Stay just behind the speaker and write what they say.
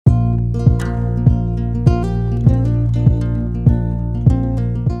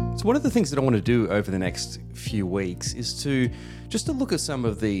So one of the things that I want to do over the next few weeks is to look at some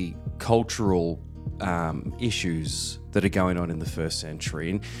of the cultural issues that are going on in the first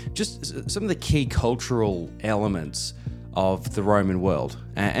century and just some of the key cultural elements of the Roman world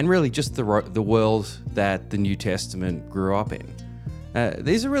and really just the world that the New Testament grew up in.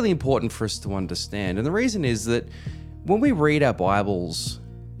 These are really important for us to understand, and the reason is that when we read our Bibles,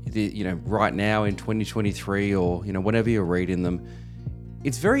 right now in 2023 or whenever you're reading them,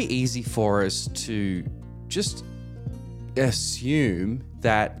 it's very easy for us to just assume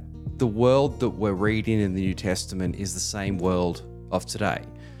that the world that we're reading in the New Testament is the same world of today.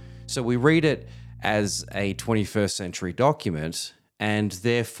 So we read it as a 21st century document, and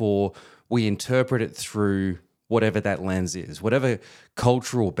therefore we interpret it through whatever that lens is, whatever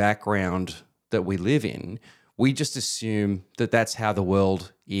cultural background that we live in. We just assume that that's how the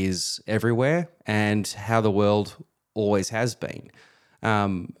world is everywhere and how the world always has been.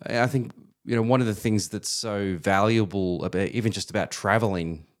 I think one of the things that's so valuable about even just about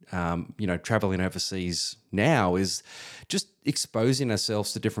traveling, traveling overseas now is just exposing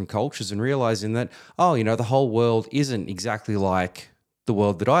ourselves to different cultures and realizing that the whole world isn't exactly like the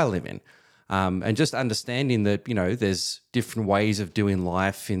world that I live in, and just understanding that there's different ways of doing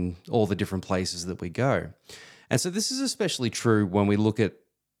life in all the different places that we go. And so this is especially true when we look at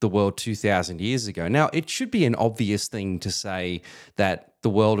the world 2,000 years ago. Now, it should be an obvious thing to say that the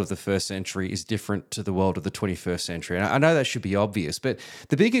world of the first century is different to the world of the 21st century. And I know that should be obvious, but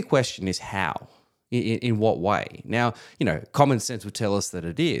the bigger question is how? In what way? Now, common sense would tell us that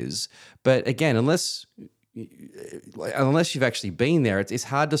it is, but again, unless you've actually been there, it's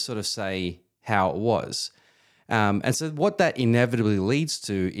hard to sort of say how it was. And so what that inevitably leads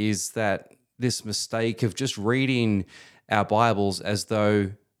to is that this mistake of just reading our Bibles as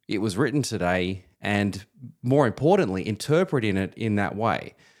though it was written today, and more importantly, interpreting it in that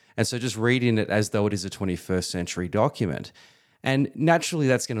way. And so just reading it as though it is a 21st century document. And naturally,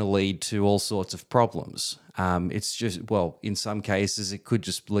 that's going to lead to all sorts of problems. It's just, in some cases, it could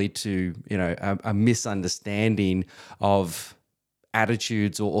just lead to, a misunderstanding of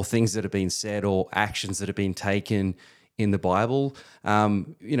attitudes or things that have been said or actions that have been taken in the Bible.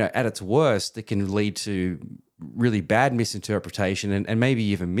 At its worst, it can lead to really bad misinterpretation and maybe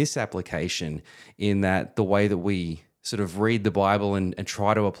even misapplication in that the way that we sort of read the Bible and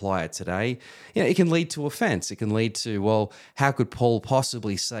try to apply it today, it can lead to offense. It can lead to, how could Paul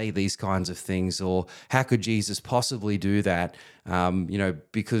possibly say these kinds of things? Or how could Jesus possibly do that?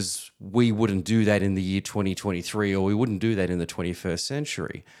 Because we wouldn't do that in the year 2023, or we wouldn't do that in the 21st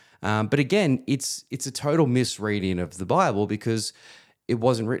century. But again, it's a total misreading of the Bible because it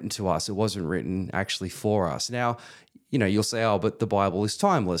wasn't written to us. It wasn't written actually for us. Now, you'll say, but the Bible is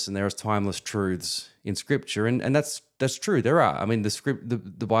timeless and there are timeless truths in Scripture. And that's true. There are. I mean,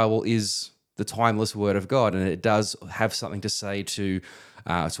 the Bible is the timeless Word of God, and it does have something to say to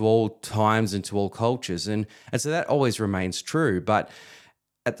all times and to all cultures. And so that always remains true. But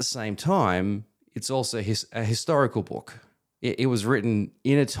at the same time, it's also a historical book. It was written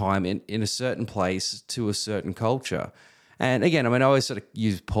in a time, in a certain place, to a certain culture. And again, I always sort of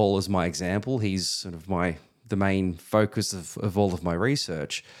use Paul as my example. He's sort of the main focus of all of my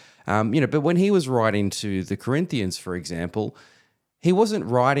research. But when he was writing to the Corinthians, for example, he wasn't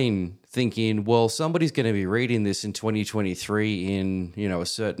writing thinking, somebody's going to be reading this in 2023 in, a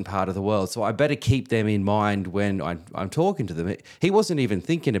certain part of the world, so I better keep them in mind when I'm talking to them. He wasn't even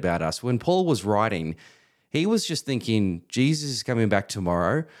thinking about us. When Paul was writing, he was just thinking, Jesus is coming back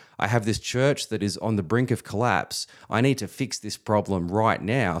tomorrow. I have this church that is on the brink of collapse. I need to fix this problem right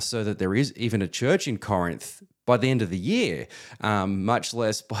now so that there is even a church in Corinth by the end of the year, much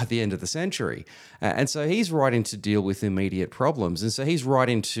less by the end of the century. And so he's writing to deal with immediate problems. And so he's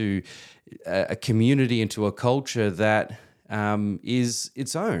writing to a community and to a culture that is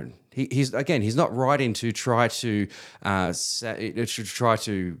its own. He's not writing to try to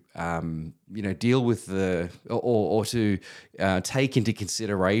deal with or to take into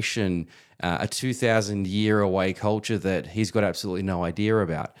consideration a 2,000 year away culture that he's got absolutely no idea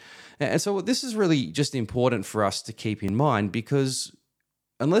about. And so this is really just important for us to keep in mind, because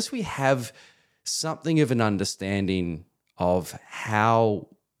unless we have something of an understanding of how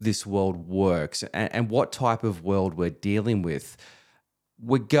this world works and what type of world we're dealing with,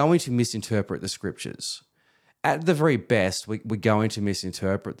 we're going to misinterpret the Scriptures. At the very best, we're going to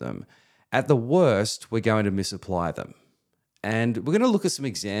misinterpret them. At the worst, we're going to misapply them. And we're going to look at some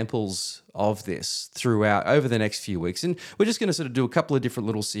examples of this throughout over the next few weeks. And we're just going to sort of do a couple of different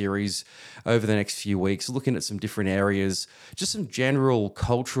little series over the next few weeks, looking at some different areas, just some general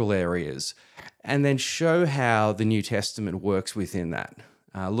cultural areas, and then show how the New Testament works within that.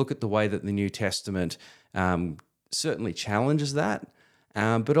 look at the way that the New Testament certainly challenges that,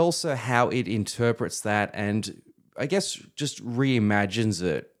 but also how it interprets that and I guess just reimagines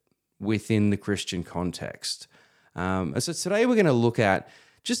it within the Christian context. And so today we're going to look at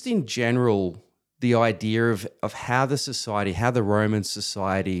just in general the idea of how the Roman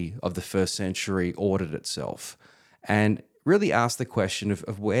society of the first century ordered itself, and really ask the question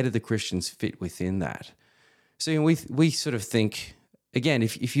of where did the Christians fit within that? So we sort of think, again,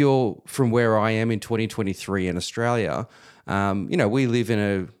 if you're from where I am in 2023 in Australia, we live in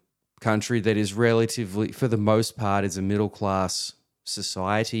a country that is relatively, for the most part, is a middle-class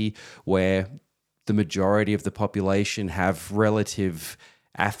society where the majority of the population have relative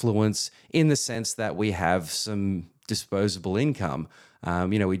affluence in the sense that we have some disposable income.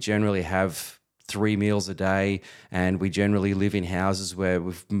 We generally have 3 meals a day, and we generally live in houses where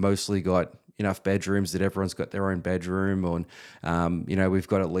we've mostly got enough bedrooms that everyone's got their own bedroom, or we've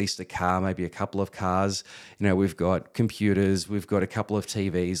got at least a car, maybe a couple of cars. We've got computers, we've got a couple of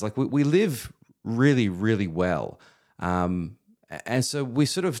TVs. Like we live really, really well, and so we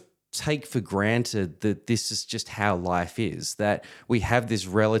sort of take for granted that this is just how life is, that we have this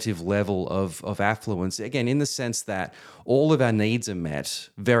relative level of affluence, again, in the sense that all of our needs are met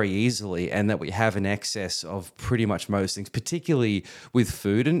very easily and that we have an excess of pretty much most things, particularly with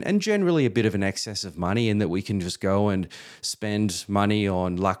food and generally a bit of an excess of money, in that we can just go and spend money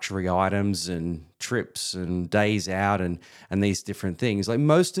on luxury items and trips and days out and these different things. Like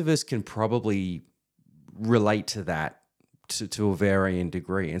most of us can probably relate to that to a varying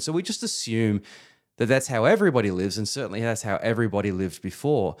degree. And so we just assume that that's how everybody lives, and certainly that's how everybody lived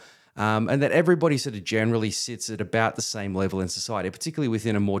before, and that everybody sort of generally sits at about the same level in society, particularly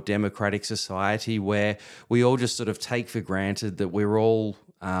within a more democratic society where we all just sort of take for granted that we're all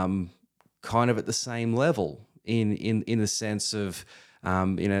kind of at the same level in the sense of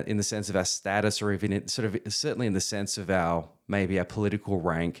in the sense of our status, or even certainly in the sense of our political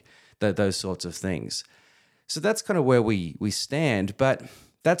rank, those sorts of things. So that's kind of where we stand, but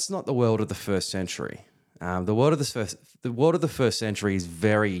that's not the world of the first century. The world of the first century is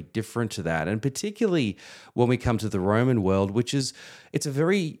very different to that, and particularly when we come to the Roman world, it's a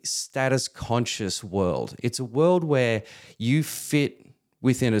very status conscious world. It's a world where you fit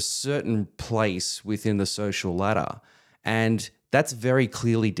within a certain place within the social ladder, and that's very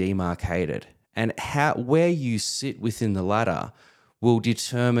clearly demarcated. And where you sit within the ladder will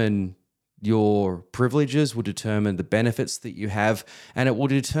determine your privileges, will determine the benefits that you have, and it will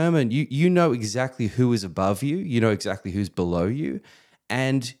determine, you know exactly who is above you, you know exactly who's below you,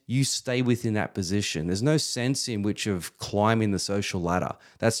 and you stay within that position. There's no sense in which of climbing the social ladder.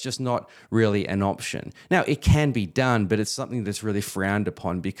 That's just not really an option. Now, it can be done, but it's something that's really frowned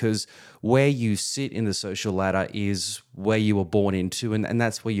upon, because where you sit in the social ladder is where you were born into, and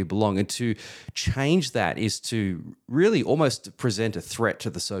that's where you belong. And to change that is to really almost present a threat to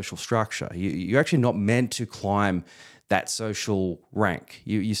the social structure. You're actually not meant to climb that social rank.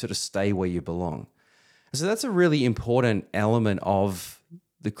 You sort of stay where you belong. So that's a really important element of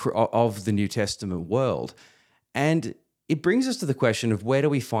the New Testament world. And it brings us to the question of, where do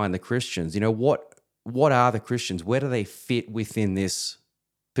we find the Christians? What are the Christians? Where do they fit within this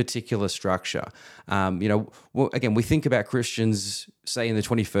particular structure? Again, we think about Christians, say in the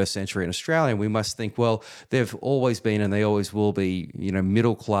 21st century in Australia, and we must think, well, they've always been and they always will be,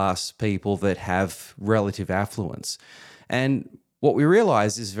 middle-class people that have relative affluence. And what we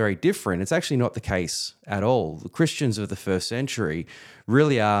realize is very different. It's actually not the case at all. The Christians of the first century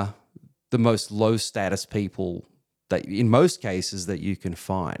really are the most low-status people that, in most cases, that you can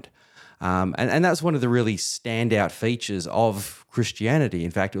find. And that's one of the really standout features of Christianity. In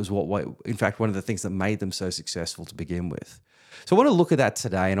fact, it was one of the things that made them so successful to begin with. So I want to look at that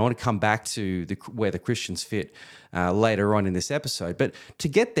today, and I want to come back to where the Christians fit later on in this episode. But to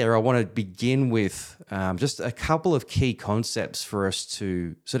get there, I want to begin with just a couple of key concepts for us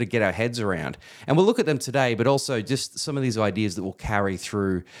to sort of get our heads around. And we'll look at them today, but also just some of these ideas that will carry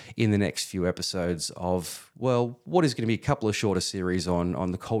through in the next few episodes of, what is going to be a couple of shorter series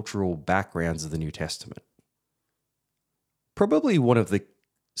on the cultural backgrounds of the New Testament. Probably one of the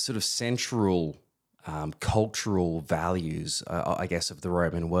sort of central cultural values, I guess, of the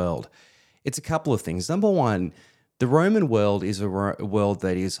Roman world. It's a couple of things. Number one, the Roman world is a world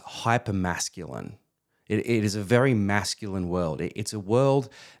that is hyper-masculine. It is a very masculine world. It's a world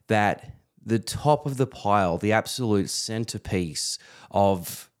that the top of the pile, the absolute centerpiece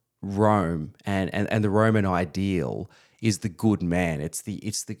of Rome and the Roman ideal is the good man. It's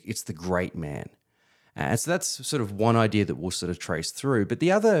the great man. And so that's sort of one idea that we'll sort of trace through. But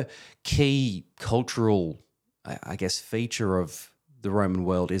the other key cultural, I guess, feature of the Roman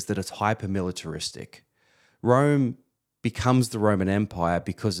world is that it's hyper-militaristic. Rome becomes the Roman Empire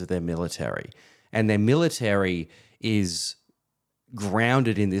because of their military. And their military is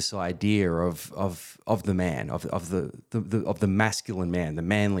grounded in this idea of the man, of the masculine man, the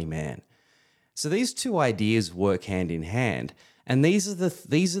manly man. So these two ideas work hand in hand, and these are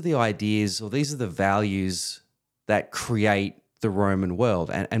the ideas, or these are the values that create the Roman world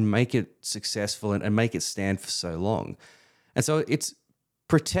and make it successful and make it stand for so long. And so it's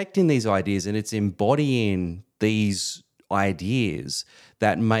protecting these ideas and it's embodying these ideas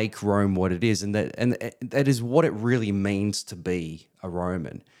that make Rome what it is, and that is what it really means to be a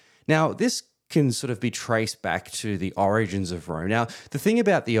Roman. Now, this can sort of be traced back to the origins of Rome. Now, the thing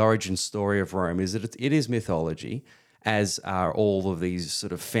about the origin story of Rome is that it is mythology, as are all of these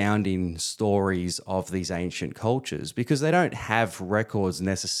sort of founding stories of these ancient cultures, because they don't have records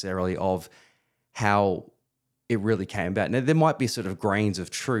necessarily of how it really came about. Now, there might be sort of grains of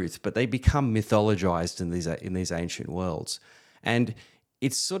truth, but they become mythologized in these ancient worlds. And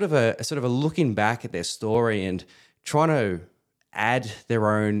it's sort of a looking back at their story and trying to add their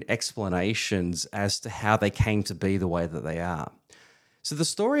own explanations as to how they came to be the way that they are. So the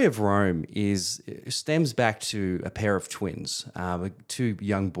story of Rome stems back to a pair of twins, two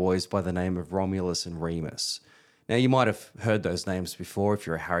young boys by the name of Romulus and Remus. Now, you might have heard those names before. If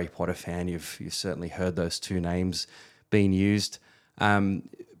you're a Harry Potter fan, you've certainly heard those two names being used. But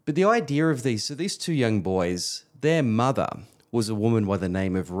the idea of these two young boys, their mother was a woman by the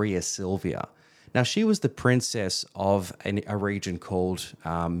name of Rhea Silvia. Now, she was the princess of a region called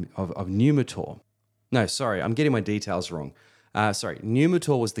of Numitor. No, sorry, I'm getting my details wrong.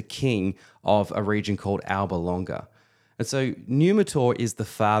 Numitor was the king of a region called Alba Longa. And so Numitor is the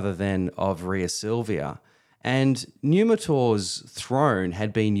father then of Rhea Silvia. And Numitor's throne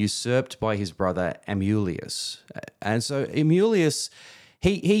had been usurped by his brother Amulius. And so Amulius,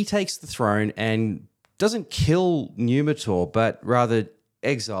 he takes the throne and doesn't kill Numitor, but rather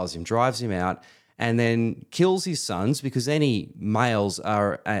exiles him, drives him out, and then kills his sons, because any males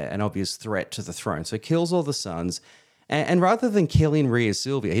are an obvious threat to the throne. So kills all the sons. And rather than killing Rhea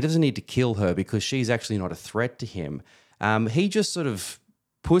Silvia, he doesn't need to kill her because she's actually not a threat to him. He just sort of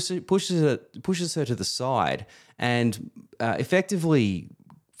pushes her to the side and effectively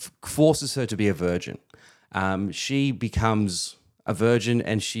forces her to be a virgin. She becomes a virgin,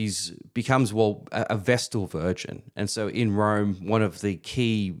 and becomes a Vestal virgin. And so in Rome, one of the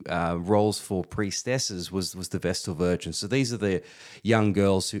key roles for priestesses was the Vestal virgin. So these are the young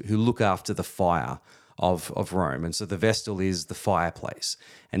girls who look after the fire of Rome. And so the Vestal is the fireplace,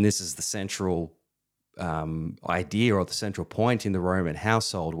 and this is the central idea, or the central point in the Roman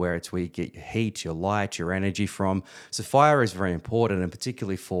household, where it's where you get your heat, your light, your energy from. So fire is very important, and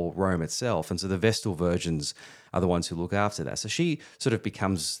particularly for Rome itself. And so the Vestal virgins are the ones who look after that. So she sort of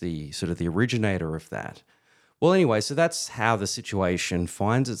becomes the originator of that. Well, anyway, so that's how the situation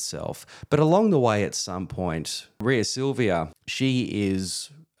finds itself. But along the way, at some point, Rhea Silvia, she is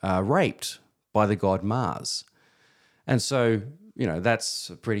raped by the god Mars. And so, that's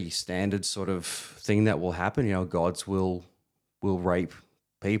a pretty standard sort of thing that will happen. Gods will rape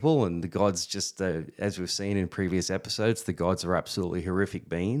people, and the gods just, as we've seen in previous episodes, the gods are absolutely horrific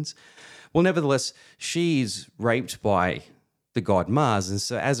beings. Well, nevertheless, she's raped by the god Mars, and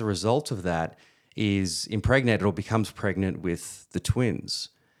so as a result of that is impregnated, or becomes pregnant with the twins.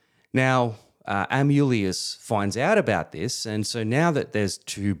 Now, Amulius finds out about this, and so now that there's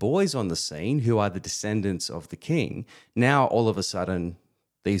two boys on the scene who are the descendants of the king, now all of a sudden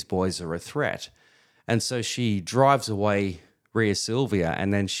these boys are a threat. And so she drives away Rhea Silvia,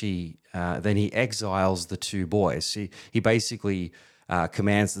 and then then he exiles the two boys. He basically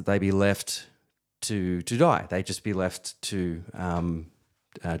commands that they be left to die. They just be left to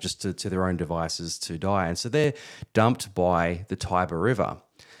to their own devices to die. And so they're dumped by the Tiber River.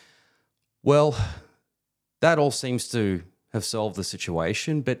 Well, that all seems to have solved the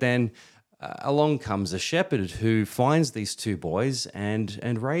situation, but then along comes a shepherd who finds these two boys and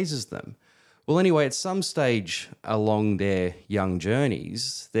raises them. Well, anyway, at some stage along their young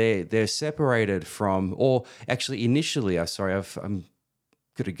journeys, they're separated from, or actually initially, I'm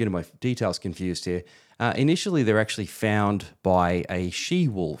getting my details confused here. Initially, they're actually found by a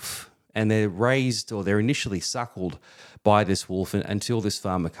she-wolf, and they're raised, or they're initially suckled by this wolf until this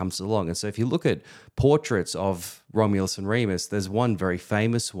farmer comes along. And so if you look at portraits of Romulus and Remus, there's one very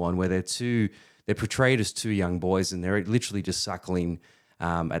famous one where they're portrayed as two young boys, and they're literally just suckling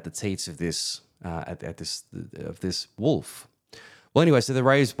at the teats of this wolf. Well, anyway, so they're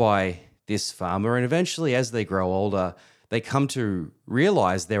raised by this farmer, and eventually, as they grow older, they come to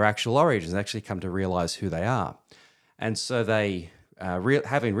realize their actual origins. They actually come to realize who they are, and so they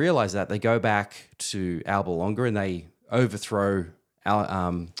having realized that, they go back to Alba Longa and they overthrow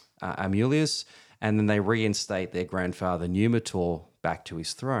Amulius, and then they reinstate their grandfather Numitor back to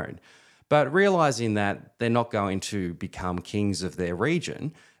his throne. But realizing that they're not going to become kings of their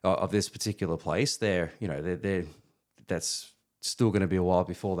region, of this particular place, that's still going to be a while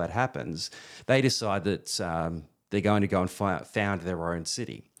before that happens. They decide that they're going to go and found their own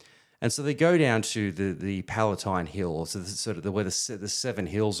city. And so they go down to the Palatine Hill, so where the 7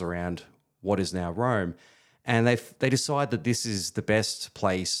 hills around what is now Rome, and they decide that this is the best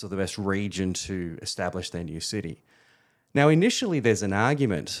place or the best region to establish their new city. Now, initially, there's an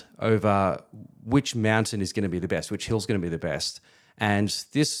argument over which mountain is going to be the best, which hill is going to be the best, and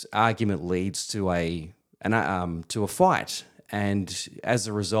this argument leads to a fight. And as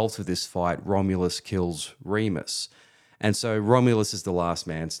a result of this fight, Romulus kills Remus. And so Romulus is the last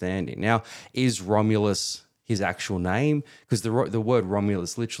man standing. Now, is Romulus his actual name? Because the word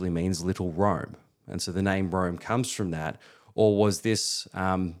Romulus literally means little Rome. And so the name Rome comes from that. Or was this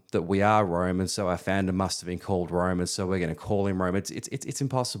that we are Rome, and so our founder must have been called Rome, and so we're going to call him Rome? It's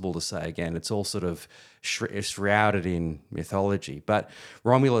impossible to say. Again, it's all sort of shrouded in mythology. But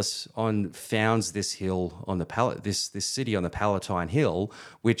Romulus founds this hill on this city on the Palatine Hill,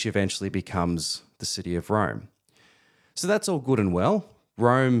 which eventually becomes the city of Rome. So that's all good and well.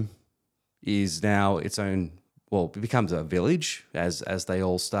 Rome is now its own. Well, it becomes a village as they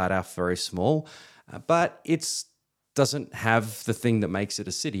all start off very small, but it's doesn't have the thing that makes it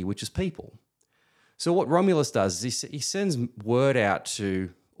a city, which is people. So what Romulus does is he sends word out to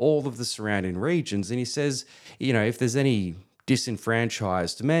all of the surrounding regions, and he says, if there's any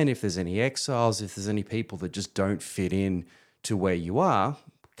disenfranchised men, if there's any exiles, if there's any people that just don't fit in to where you are,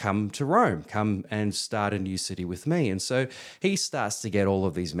 come to Rome, come and start a new city with me. And so he starts to get all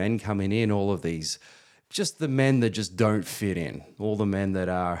of these men coming in, all of these, just the men that just don't fit in, all the men that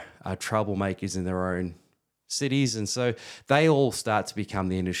are troublemakers in their own cities. And so they all start to become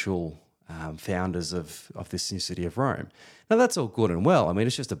the initial founders of this new city of Rome. Now, that's all good and well. I mean,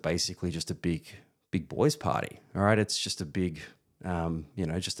 it's basically just a big boys' party, all right? It's just a big,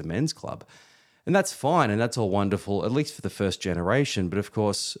 just a men's club. And that's fine, and that's all wonderful, at least for the first generation. But of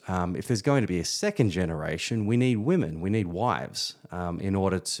course, if there's going to be a second generation, we need women, we need wives in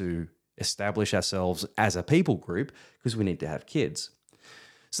order to establish ourselves as a people group, because we need to have kids.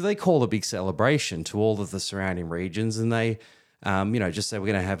 So they call a big celebration to all of the surrounding regions, and they, just say we're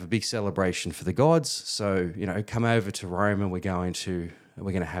going to have a big celebration for the gods. So, come over to Rome, and we're going to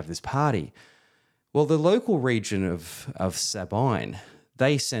have this party. Well, the local region of Sabine,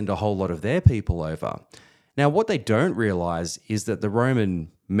 they send a whole lot of their people over. Now, what they don't realize is that the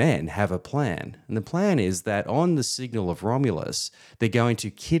Roman men have a plan, and the plan is that on the signal of Romulus, they're going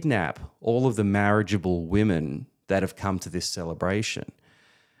to kidnap all of the marriageable women that have come to this celebration.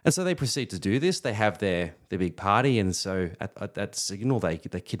 And so they proceed to do this. They have their big party, and so at that signal, they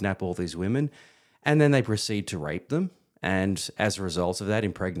kidnap all these women, and then they proceed to rape them, and as a result of that,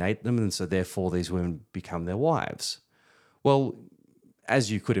 impregnate them, and so therefore these women become their wives. Well,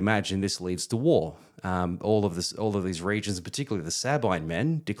 as you could imagine, this leads to war. All of these regions, particularly the Sabine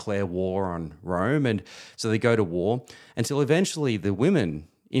men, declare war on Rome, and so they go to war until eventually the women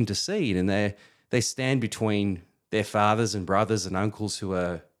intercede, and they stand between their fathers and brothers and uncles who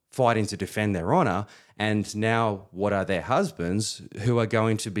are fighting to defend their honor, and now what are their husbands who are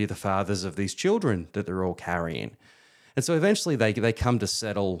going to be the fathers of these children that they're all carrying. And so eventually they come to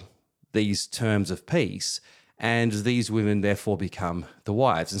settle these terms of peace, and these women therefore become the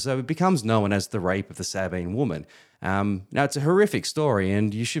wives. And so it becomes known as the rape of the Sabine woman. Now, it's a horrific story,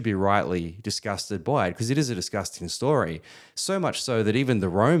 and you should be rightly disgusted by it, because it is a disgusting story. So much so that even the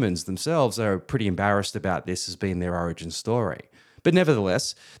Romans themselves are pretty embarrassed about this as being their origin story. But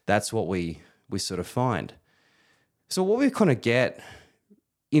nevertheless, that's what we sort of find. So what we kind of get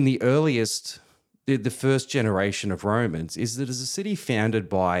in the first generation of Romans is that it's a city founded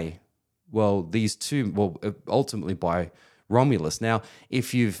by, ultimately by Romulus. Now,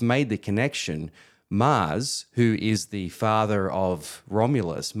 if you've made the connection, Mars, who is the father of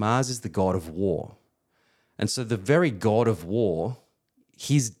Romulus, Mars is the god of war. And so the very god of war,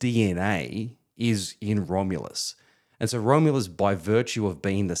 his DNA is in Romulus. And so Romulus, by virtue of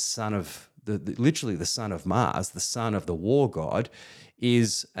being the son of, literally the son of Mars, the son of the war god,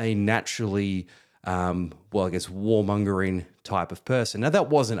 is a naturally, warmongering type of person. Now, that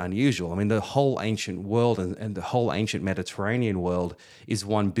wasn't unusual. I mean, the whole ancient world and the whole ancient Mediterranean world is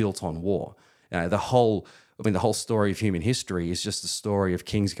one built on war. The whole the whole story of human history is just a story of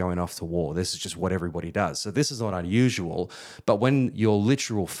kings going off to war. This is just what everybody does. So this is not unusual. But when your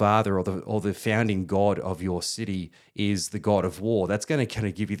literal father or the founding god of your city is the god of war, that's going to kind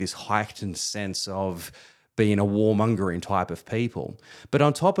of give you this heightened sense of being a warmongering type of people. But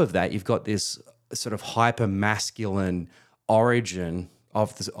on top of that, you've got this sort of hyper masculine origin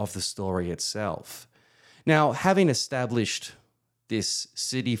of the story itself. Now, having established this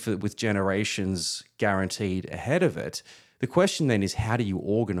city with generations guaranteed ahead of it, the question then is, how do you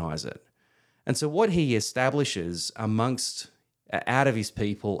organize it? And so what he establishes out of his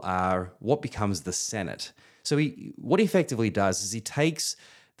people are what becomes the Senate. So what he effectively does is he takes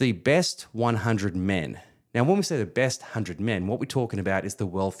the best 100 men. Now, when we say the best 100 men, what we're talking about is the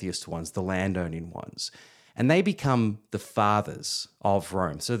wealthiest ones, the landowning ones. And they become the fathers of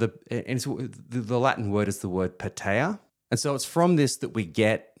Rome. So the Latin word is the word pater. And so it's from this that we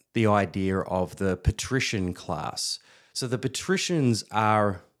get the idea of the patrician class. So the patricians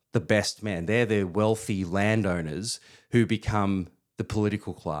are the best men. They're the wealthy landowners who become the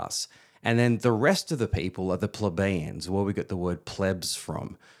political class. And then the rest of the people are the plebeians, where we get the word plebs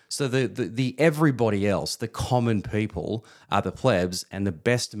from. So the everybody else, the common people, are the plebs, and the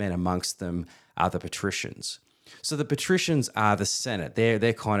best men amongst them are the patricians. So the patricians are the Senate.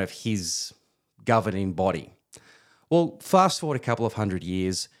 They're kind of his governing body. Well, fast forward a couple of hundred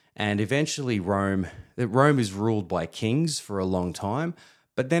years, and eventually Rome is ruled by kings for a long time,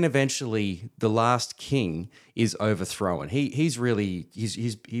 but then eventually the last king is overthrown. He's really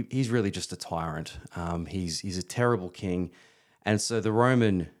just a tyrant. He's a terrible king, and so the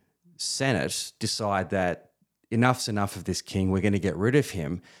Roman Senate decide that enough's enough of this king. We're going to get rid of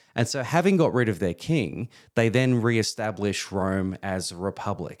him, and so having got rid of their king, they then reestablish Rome as a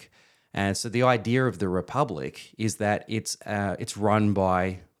republic. And so the idea of the republic is that it's run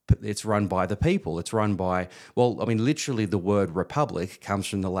by the people. It's run by, literally the word republic comes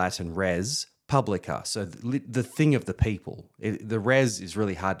from the Latin res publica, so the thing of the people. The res is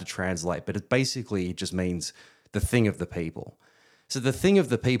really hard to translate, but it just means the thing of the people. So the thing of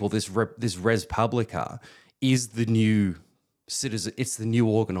the people, this res publica, is the new citizen. It's the new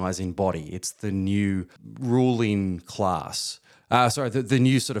organizing body. It's the new ruling class. The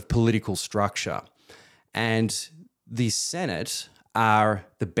new sort of political structure. And the Senate are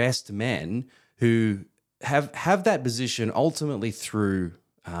the best men who have that position ultimately through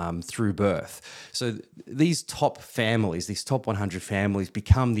birth. So these top families, these top 100 families,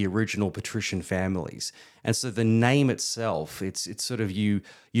 become the original patrician families. And so the name itself, it's sort of you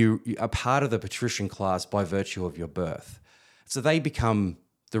are part of the patrician class by virtue of your birth. So they become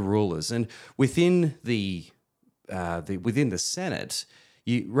the rulers. And within the Senate,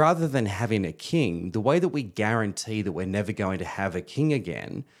 rather than having a king, the way that we guarantee that we're never going to have a king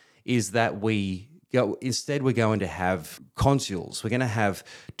again is that instead we're going to have consuls. We're going to have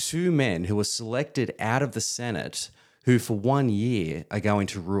two men who are selected out of the Senate who for 1 year are going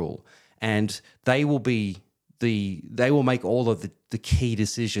to rule. And they will make all of the key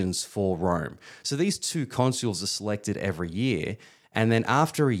decisions for Rome. So these two consuls are selected every year, and then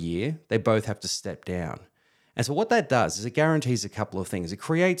after a year, they both have to step down. And so what that does is it guarantees a couple of things. It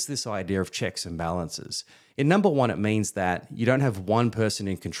creates this idea of checks and balances. In number one, it means that you don't have one person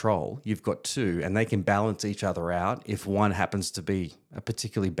in control. You've got two, and they can balance each other out. If one happens to be a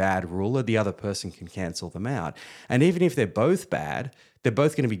particularly bad ruler, the other person can cancel them out. And even if they're both bad, they're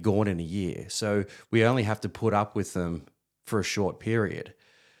both going to be gone in a year. So we only have to put up with them for a short period.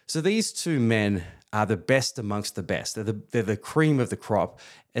 So these two men are the best amongst the best. They're the cream of the crop.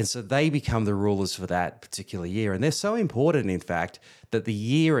 And so they become the rulers for that particular year. And they're so important, in fact, that the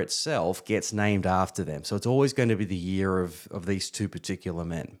year itself gets named after them. So it's always going to be the year of these two particular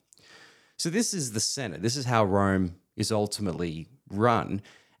men. So this is the Senate. This is how Rome is ultimately run.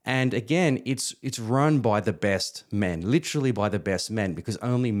 And again, it's run by the best men, literally by the best men, because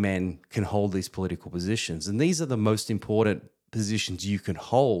only men can hold these political positions. And these are the most important positions you can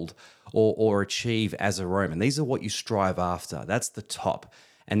hold or achieve as a Roman. These are what you strive after. That's the top.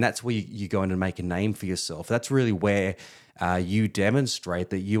 And that's where you're going to make a name for yourself. That's really where you demonstrate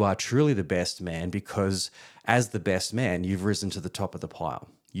that you are truly the best man, because as the best man, you've risen to the top of the pile.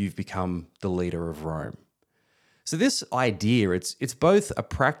 You've become the leader of Rome. So this idea, it's both a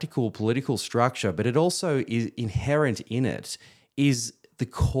practical political structure, but it also is inherent in it is the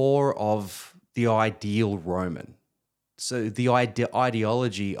core of the ideal Roman. So the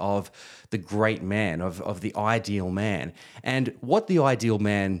ideology of the great man, of the ideal man. And what the ideal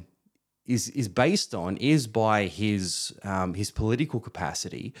man is based on is by his political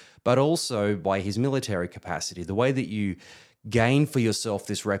capacity, but also by his military capacity. The way that you gain for yourself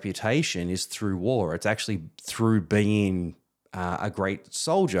this reputation is through war. It's actually through being a great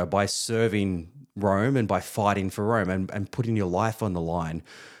soldier, by serving Rome and by fighting for Rome and putting your life on the line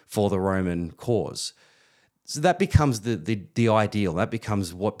for the Roman cause. So that becomes the ideal. That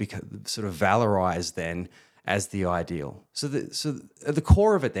becomes what sort of valorized then as the ideal. So at the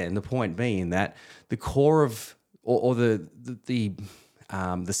core of it then, the point being that the core of or the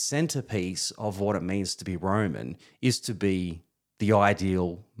centerpiece of what it means to be Roman is to be the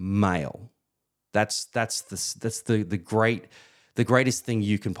ideal male. That's the greatest thing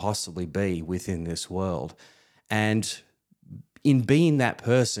you can possibly be within this world. And in being that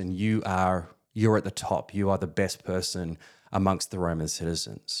person, you're at the top. You are the best person amongst the Roman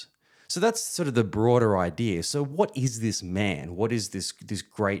citizens. So that's sort of the broader idea. So what is this man? What is this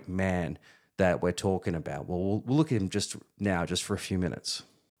great man that we're talking about? Well, we'll look at him just for a few minutes.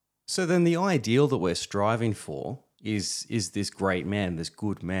 So then the ideal that we're striving for is this great man, this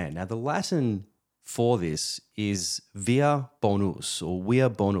good man. Now the Latin for this is vir bonus, or vir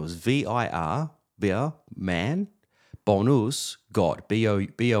bonus, V-I-R, vir, man, bonus, God,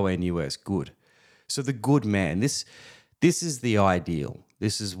 B-O-N-U-S, good. So the good man, this is the ideal.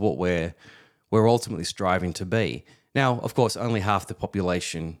 This is what we're ultimately striving to be. Now, of course, only half the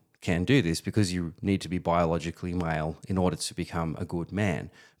population can do this because you need to be biologically male in order to become a good man.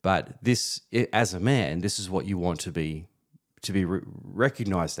 But as a man, this is what you want to be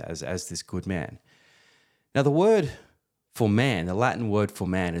recognized as this good man. Now, the word for man, the Latin word for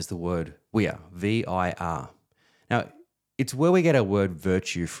man is the word vir, V-I-R. Now, it's where we get our word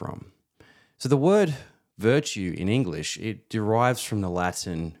virtue from. So the word virtue in English, it derives from the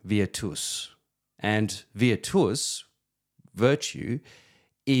Latin virtus. And virtus, virtue,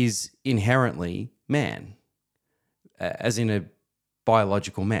 is inherently man, as in a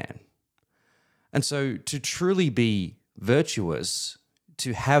biological man. And so to truly be virtuous,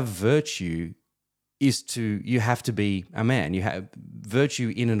 to have virtue, you have to be a man.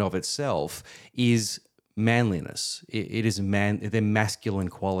 Virtue in and of itself is manliness. It is they're masculine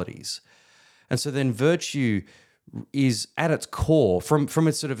qualities. And so then virtue is at its core, from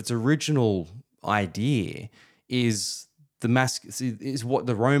its sort of its original idea, is what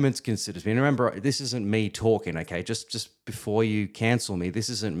the Romans considered. And remember, this isn't me talking, okay? Just before you cancel me, this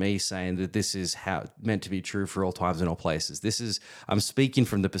isn't me saying that this is how meant to be true for all times and all places. I'm speaking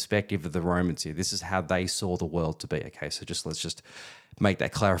from the perspective of the Romans here. This is how they saw the world to be, okay? So let's just make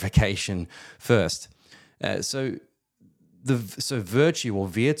that clarification first. So virtue or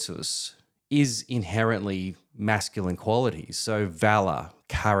virtus is inherently masculine qualities. So valor,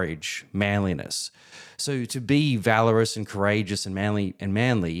 courage, manliness. So to be valorous and courageous and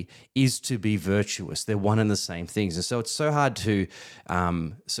manly is to be virtuous. They're one and the same things. And so it's so hard to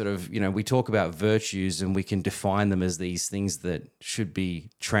we talk about virtues and we can define them as these things that should be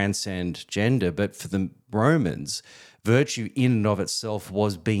transcend gender. But for the Romans, virtue in and of itself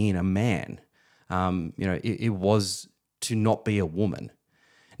was being a man. It was to not be a woman.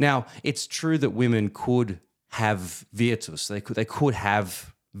 Now, it's true that women could have virtus. They could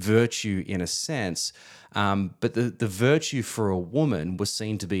have virtue in a sense, but the virtue for a woman was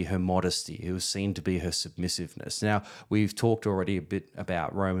seen to be her modesty. It was seen to be her submissiveness. Now, we've talked already a bit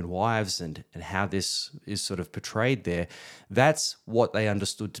about Roman wives and how this is sort of portrayed there. That's what they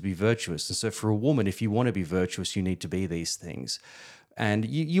understood to be virtuous. And so for a woman, if you want to be virtuous, you need to be these things. And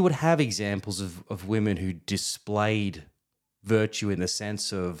you would have examples of women who displayed virtue in the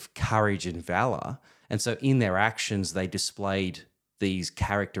sense of courage and valor. And so in their actions, they displayed these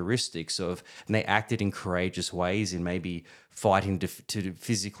characteristics and they acted in courageous ways in maybe fighting to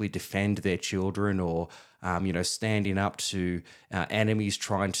physically defend their children or, standing up to enemies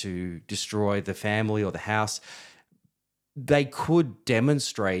trying to destroy the family or the house. They could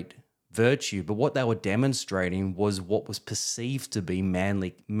demonstrate virtue, but what they were demonstrating was what was perceived to be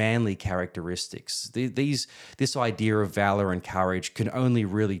manly characteristics. This idea of valor and courage can only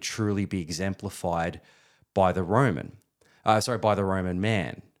really truly be exemplified by the Roman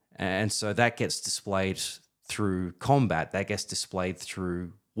man. And so that gets displayed through combat, that gets displayed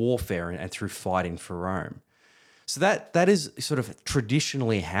through warfare and through fighting for Rome. So that is sort of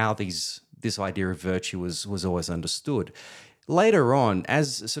traditionally how this idea of virtue was always understood. Later on,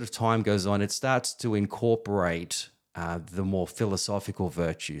 as sort of time goes on, it starts to incorporate the more philosophical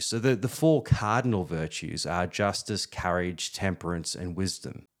virtues. So the four cardinal virtues are justice, courage, temperance, and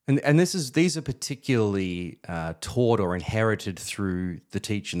wisdom. And these are particularly taught or inherited through the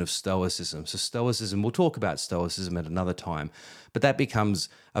teaching of Stoicism. So Stoicism, we'll talk about Stoicism at another time, but that becomes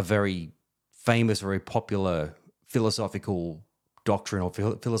a very famous, very popular philosophical doctrine or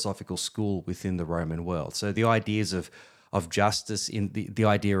philosophical school within the Roman world. So the ideas of of justice, in the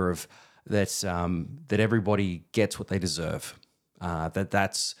idea of that that everybody gets what they deserve.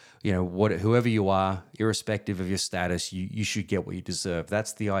 That's whoever you are, irrespective of your status, you should get what you deserve.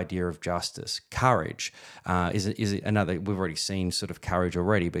 That's the idea of justice. Courage is another. We've already seen sort of courage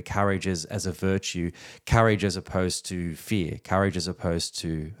already, but courage as a virtue, courage as opposed to fear, courage as opposed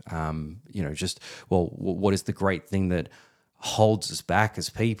to what is the great thing that holds us back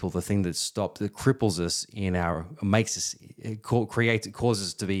as people, the thing that cripples us causes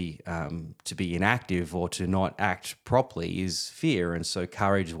us to be inactive or to not act properly is fear. And so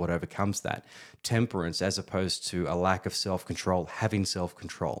courage is what overcomes that. Temperance, as opposed to a lack of self-control, having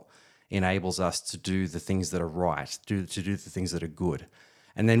self-control enables us to do the things that are right, to do the things that are good.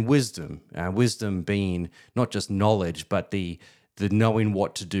 And then wisdom being not just knowledge, but the knowing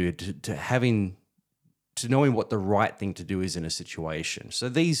what to do, to knowing what the right thing to do is in a situation. So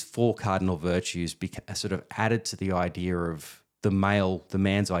these four cardinal virtues are sort of added to the idea of the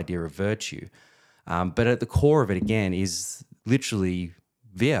man's idea of virtue. But at the core of it, again, is literally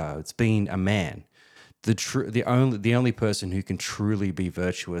via. It's being a man. The only person who can truly be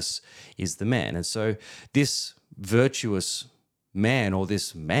virtuous is the man. And so this virtuous man, or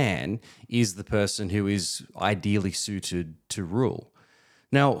this man, is the person who is ideally suited to rule.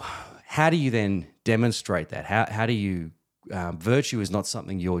 Now, how do you then demonstrate that? How do you virtue is not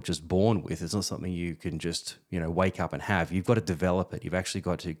something you're just born with. It's not something you can just wake up and have. You've got to develop it. You've actually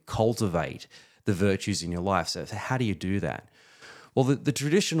got to cultivate the virtues in your life. So how do you do that? Well, the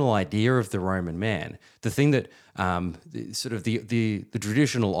traditional idea of the Roman man, the thing that the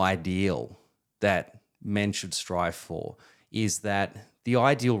traditional ideal that men should strive for, is that the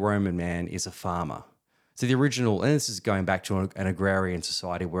ideal Roman man is a farmer. So the original, and this is going back to an agrarian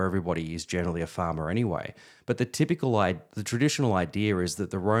society where everybody is generally a farmer anyway, but the traditional idea is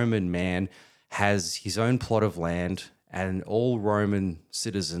that the Roman man has his own plot of land, and all Roman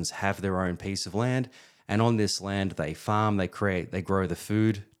citizens have their own piece of land, and on this land they farm, they grow the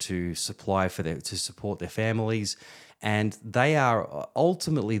food to support their families, and they are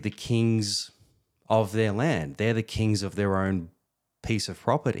ultimately the kings of their land. They're the kings of their own piece of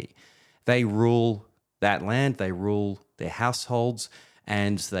property. They rule that land, they rule their households,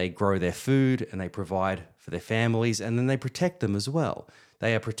 and they grow their food, and they provide for their families, and then they protect them as well.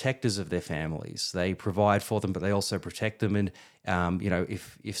 They are protectors of their families. They provide for them, but they also protect them. And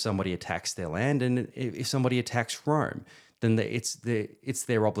if somebody attacks their land, and if somebody attacks Rome, then it's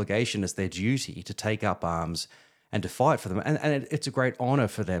their obligation, it's their duty to take up arms and to fight for them. And it's a great honor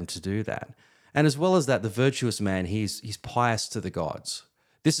for them to do that. And as well as that, the virtuous man, he's pious to the gods.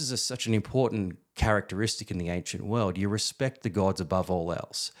 This is such an important characteristic in the ancient world. You respect the gods above all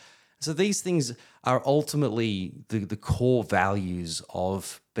else. So these things are ultimately the core values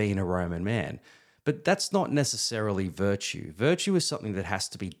of being a Roman man. But that's not necessarily virtue. Virtue is something that has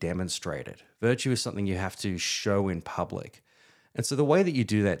to be demonstrated. Virtue is something you have to show in public. And so the way that you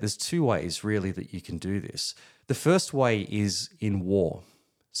do that, there's two ways really that you can do this. The first way is in war.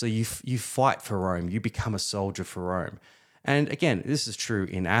 So you fight for Rome. You become a soldier for Rome. And again, this is true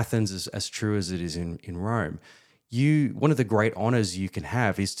in Athens as true as it is in Rome. One of the great honors you can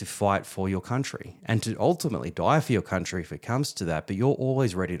have is to fight for your country and to ultimately die for your country if it comes to that, but you're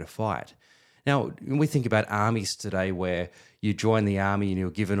always ready to fight. Now, when we think about armies today where you join the army and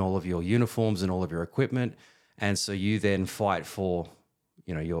you're given all of your uniforms and all of your equipment, and so you then fight for,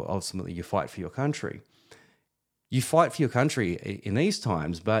 you fight for your country. You fight for your country in these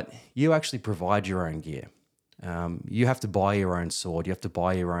times, but you actually provide your own gear. You have to buy your own sword. You have to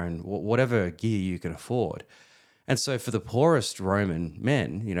buy your own, whatever gear you can afford. And so for the poorest Roman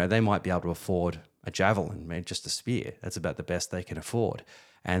men, they might be able to afford a javelin, just a spear. That's about the best they can afford.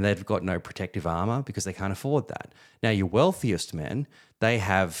 And they've got no protective armor because they can't afford that. Now, your wealthiest men, they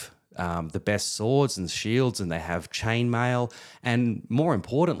have the best swords and shields, and they have chainmail. And more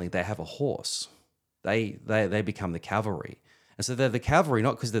importantly, they have a horse. They become the cavalry. And so they're the cavalry,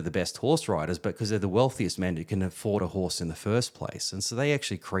 not because they're the best horse riders, but because they're the wealthiest men who can afford a horse in the first place. And so they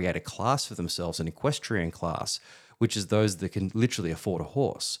actually create a class for themselves, an equestrian class, which is those that can literally afford a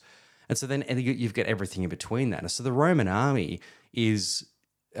horse. And so then you've got everything in between that. And so the Roman army is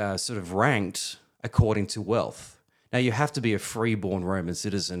sort of ranked according to wealth. Now, you have to be a free-born Roman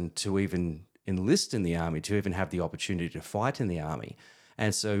citizen to even enlist in the army, to even have the opportunity to fight in the army.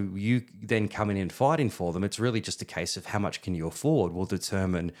 And so you then coming in fighting for them, it's really just a case of how much can you afford will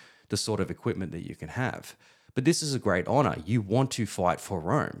determine the sort of equipment that you can have. But this is a great honor. You want to fight for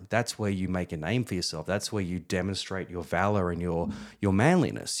Rome. That's where you make a name for yourself. That's where you demonstrate your valor and your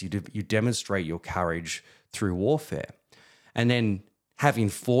manliness. You demonstrate your courage through warfare. And then having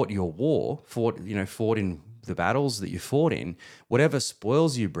fought your war, fought in the battles that you fought in, whatever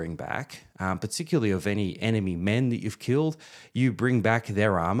spoils you bring back, particularly of any enemy men that you've killed, you bring back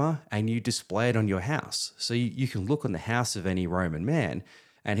their armor and you display it on your house. So you can look on the house of any Roman man,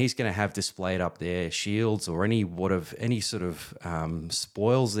 and he's going to have displayed up there shields or any sort of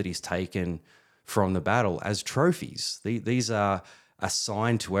spoils that he's taken from the battle as trophies. These are a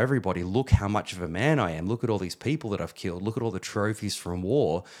sign to everybody. Look how much of a man I am. Look at all these people that I've killed. Look at all the trophies from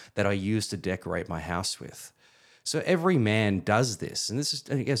war that I use to decorate my house with. So every man does this. And this is,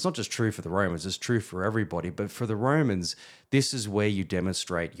 it's not just true for the Romans, it's true for everybody. But for the Romans, this is where you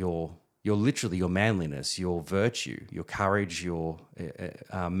demonstrate your literally your manliness, your virtue, your courage, your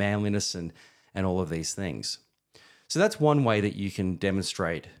manliness, and all of these things. So that's one way that you can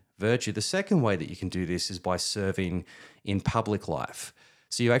demonstrate virtue. The second way that you can do this is by serving in public life.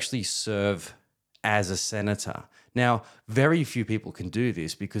 So you actually serve as a senator. Now, very few people can do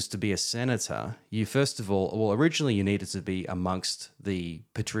this because to be a senator, you first of all, well, originally you needed to be amongst the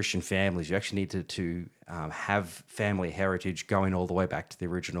patrician families. You actually needed to have family heritage going all the way back to the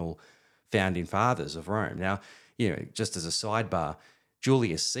original founding fathers of Rome. Now, just as a sidebar,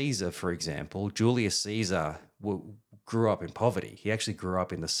 Julius Caesar, for example, grew up in poverty. He actually grew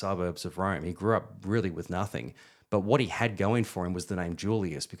up in the suburbs of Rome. He grew up really with nothing. But what he had going for him was the name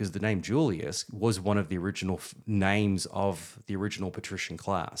Julius, because the name Julius was one of the original names of the original patrician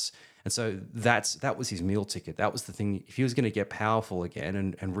class. And so that was his meal ticket. That was the thing. If he was going to get powerful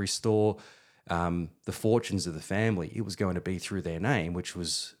again and restore the fortunes of the family, it was going to be through their name, which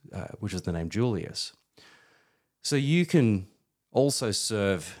was the name Julius. So you can also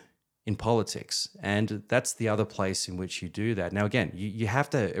serve in politics, and that's the other place in which you do that. Now, again, you have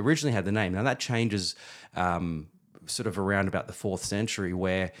to originally have the name. Now that changes sort of around about the 4th century,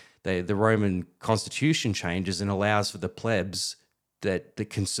 where the Roman constitution changes and allows for the plebs that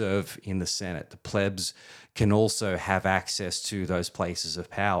can serve in the Senate. The plebs can also have access to those places of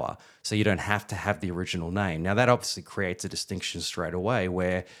power, so you don't have to have the original name. Now, that obviously creates a distinction straight away,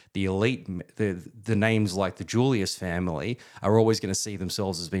 where the elite, the names like the Julius family, are always going to see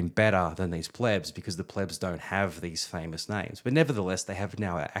themselves as being better than these plebs because the plebs don't have these famous names. But nevertheless, they have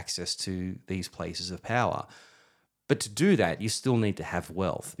now access to these places of power. But to do that, you still need to have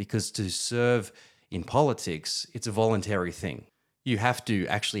wealth, because to serve in politics, it's a voluntary thing. You have to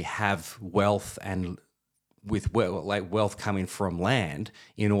actually have wealth, and wealth coming from land,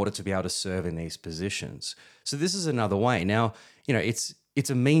 in order to be able to serve in these positions. So this is another way. Now, it's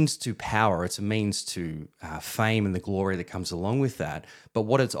a means to power. It's a means to fame and the glory that comes along with that. But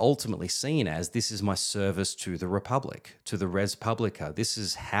what it's ultimately seen as, this is my service to the Republic, to the res publica. This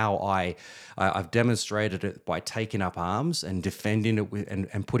is how I've demonstrated it by taking up arms and defending it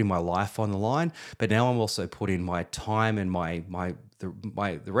and putting my life on the line. But now I'm also putting my time and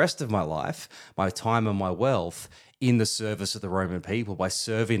the rest of my life, my time and my wealth, in the service of the Roman people by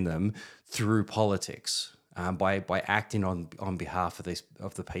serving them through politics. By acting on behalf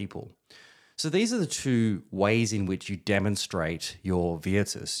of the people. So these are the two ways in which you demonstrate your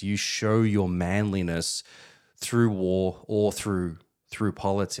virtus. You show your manliness through war or through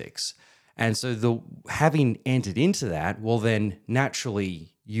politics. And so having entered into that, well, then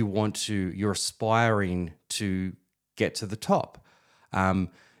naturally you're aspiring to get to the top.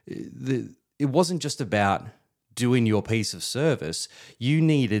 It wasn't just about doing your piece of service. You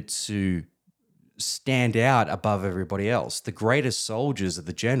needed to stand out above everybody else. The greatest soldiers are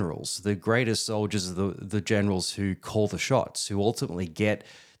the generals. The greatest soldiers are the generals who call the shots, who ultimately get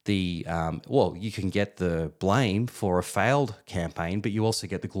you can get the blame for a failed campaign, but you also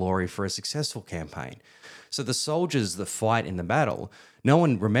get the glory for a successful campaign. So the soldiers that fight in the battle, no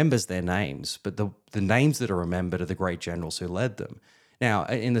one remembers their names, but the names that are remembered are the great generals who led them. Now,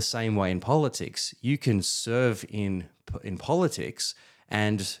 in the same way in politics, you can serve in politics,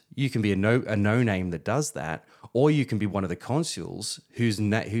 and you can be a no-name that does that, or you can be one of the consuls who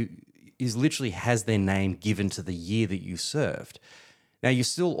literally has their name given to the year that you served. Now, you're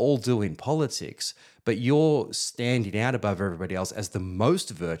still all doing politics, but you're standing out above everybody else as the most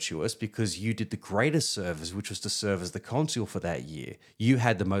virtuous because you did the greatest service, which was to serve as the consul for that year. You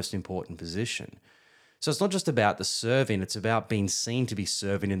had the most important position. So it's not just about the serving, it's about being seen to be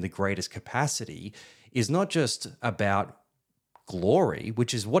serving in the greatest capacity. It's not just about glory,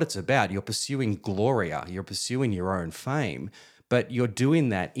 which is what it's about. You're pursuing gloria, you're pursuing your own fame, but you're doing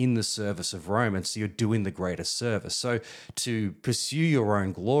that in the service of Rome, and so you're doing the greatest service. So to pursue your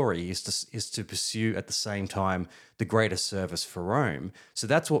own glory is to pursue at the same time the greatest service for Rome. So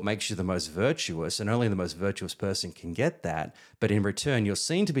that's what makes you the most virtuous, and only the most virtuous person can get that. But in return, you're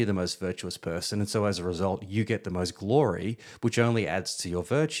seen to be the most virtuous person, and so as a result, you get the most glory, which only adds to your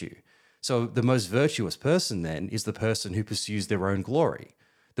virtue. So the most virtuous person then is the person who pursues their own glory.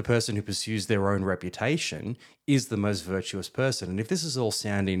 The person who pursues their own reputation is the most virtuous person. And if this is all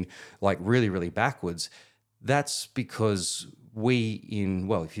sounding like really, really backwards, that's because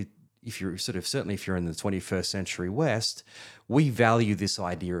if you're sort of, certainly if you're in the 21st century West, we value this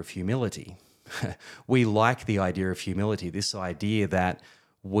idea of humility. We like the idea of humility, this idea that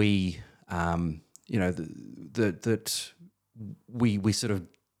we, that we sort of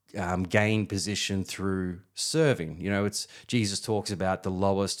gain position through serving. It's Jesus talks about the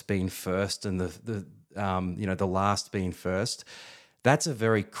lowest being first and the last being first. That's a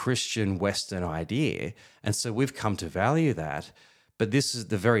very Christian Western idea, and so we've come to value that. But this is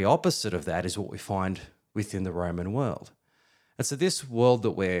the very opposite of that is what we find within the Roman world. And so this world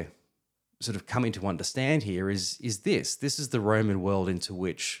that we're sort of coming to understand here is this. This is the Roman world into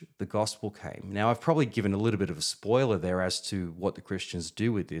which the gospel came. Now, I've probably given a little bit of a spoiler there as to what the Christians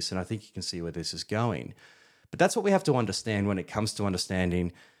do with this, and I think you can see where this is going. But that's what we have to understand when it comes to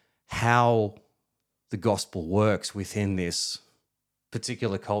understanding how the gospel works within this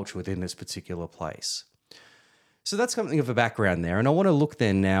particular culture, within this particular place. So that's something of a background there. And I want to look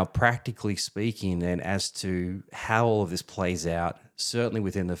then now, practically speaking, then as to how all of this plays out, certainly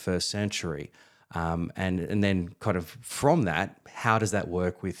within the first century. And then kind of from that, how does that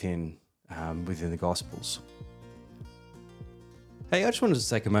work within the Gospels? Hey, I just wanted to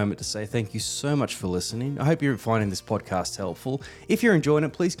take a moment to say thank you so much for listening. I hope you're finding this podcast helpful. If you're enjoying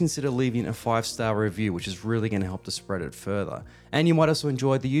it, please consider leaving a 5-star review, which is really going to help to spread it further. And you might also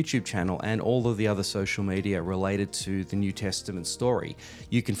enjoy the YouTube channel and all of the other social media related to the New Testament story.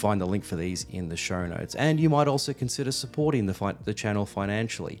 You can find the link for these in the show notes. And you might also consider supporting the channel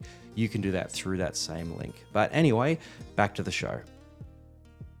financially. You can do that through that same link. But anyway, back to the show.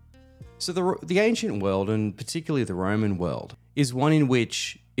 So the ancient world, and particularly the Roman world, is one in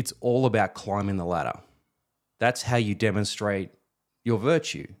which it's all about climbing the ladder. That's how you demonstrate your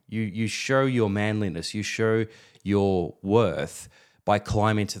virtue. You show your manliness, you show your worth by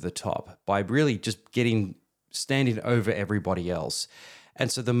climbing to the top, by really just standing over everybody else.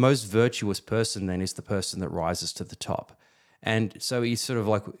 And so the most virtuous person then is the person that rises to the top. And so he's sort of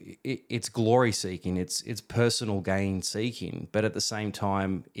like, it's glory seeking, it's personal gain seeking, but at the same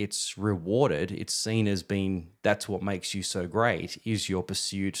time, it's rewarded. It's seen as being, that's what makes you so great, is your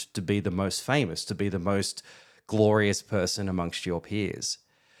pursuit to be the most famous, to be the most glorious person amongst your peers.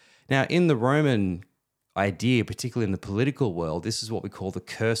 Now, in the Roman idea, particularly in the political world, this is what we call the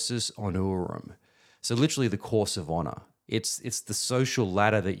cursus honorum. So literally the course of honor. It's the social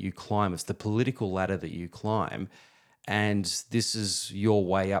ladder that you climb. It's the political ladder that you climb. And this is your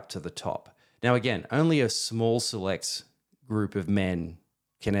way up to the top. Now, again, only a small select group of men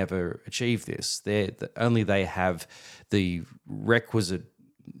can ever achieve this. Only they have the requisite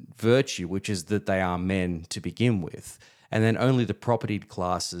virtue, which is that they are men to begin with. And then only the propertied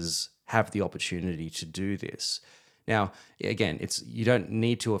classes have the opportunity to do this. Now, again, you don't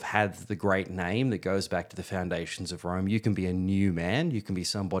need to have had the great name that goes back to the foundations of Rome. You can be a new man. You can be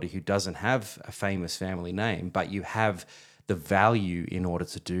somebody who doesn't have a famous family name, but you have the value in order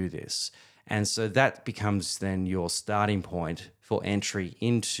to do this. And so that becomes then your starting point for entry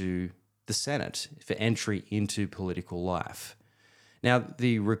into the Senate, for entry into political life. Now,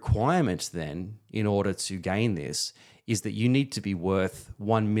 the requirement then, in order to gain this, is that you need to be worth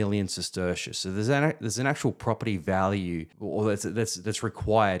 1 million sestertius. So there's an actual property value, or that's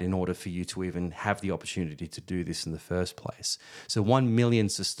required in order for you to even have the opportunity to do this in the first place. So 1 million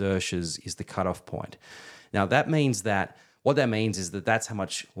sestertius is the cutoff point. Now what that means is that that's how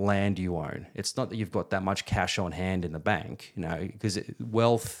much land you own. It's not that you've got that much cash on hand in the bank, because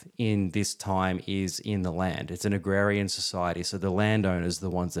wealth in this time is in the land. It's an agrarian society, so the landowners are the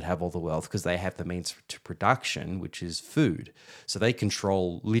ones that have all the wealth because they have the means to production, which is food. So they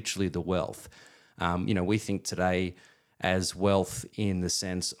control literally the wealth. We think today as wealth in the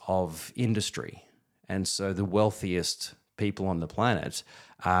sense of industry. And so the wealthiest people on the planet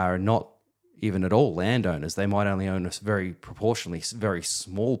are not even at all landowners. They might only own a very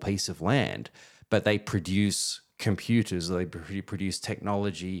small piece of land, but they produce computers, they produce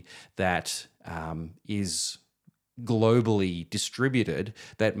technology that is globally distributed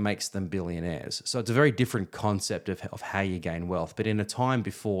that makes them billionaires. So it's a very different concept of how you gain wealth. But in a time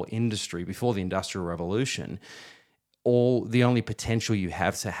before industry, before the Industrial Revolution, the only potential you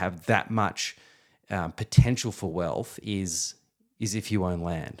have to have that much potential for wealth is if you own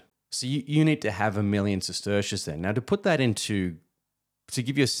land. So you need to have 1 million sestertius then. Now, to put that to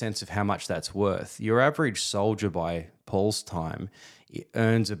give you a sense of how much that's worth, your average soldier by Paul's time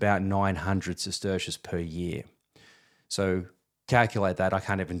earns about 900 sestertius per year. So calculate that. I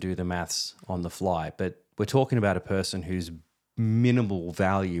can't even do the maths on the fly, but we're talking about a person whose minimal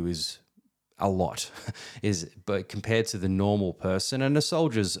value is a lot, but compared to the normal person, and the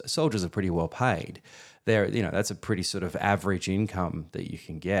soldiers are pretty well paid. That's a pretty sort of average income that you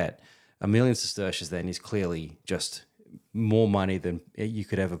can get. 1,000,000 sesterces then is clearly just more money than you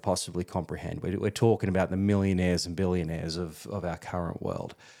could ever possibly comprehend. We're talking about the millionaires and billionaires of our current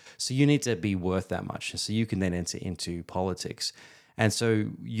world. So you need to be worth that much. So you can then enter into politics. And so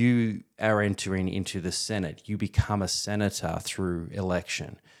you are entering into the Senate. You become a senator through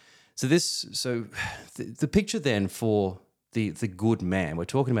election. So the picture then for the good man, we're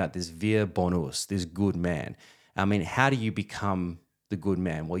talking about this vir bonus, this good man. I mean, how do you become the good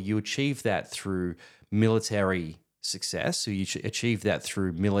man? Well, you achieve that through military success. So you achieve that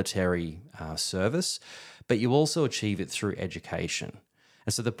through military service, but you also achieve it through education.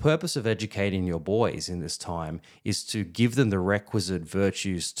 And so the purpose of educating your boys in this time is to give them the requisite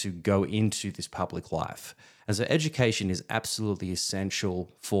virtues to go into this public life. And so education is absolutely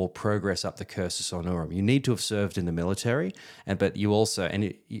essential for progress up the cursus honorum. You need to have served in the military, but you also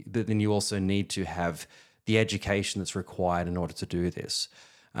need to have the education that's required in order to do this.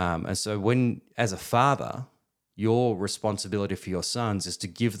 And so as a father, your responsibility for your sons is to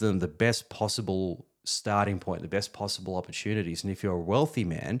give them the best possible starting point, the best possible opportunities. And if you're a wealthy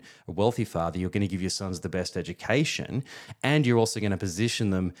man, a wealthy father, you're going to give your sons the best education, and you're also going to position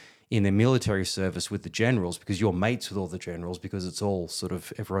them in their military service with the generals, because you're mates with all the generals, because it's all sort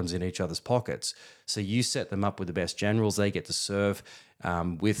of everyone's in each other's pockets. So you set them up with the best generals. They get to serve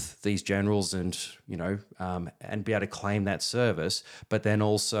with these generals and be able to claim that service, but then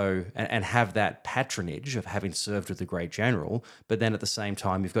also and have that patronage of having served with a great general. But then at the same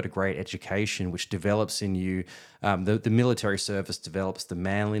time, you've got a great education which develops in you. The military service develops the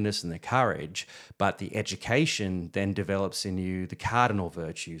manliness and the courage, but the education then develops in you the cardinal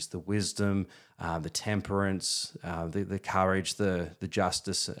virtues, the wisdom, the temperance, the courage, the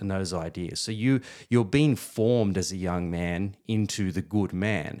justice, and those ideas. So you're being formed as a young man into the good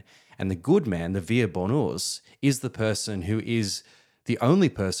man. And the good man, the vir bonus, is the person who is the only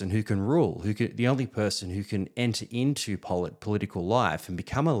person who can rule, the only person who can enter into political life and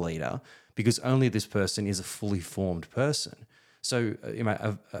become a leader, because only this person is a fully formed person. So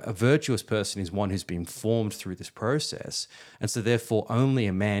a virtuous person is one who's been formed through this process. And so therefore only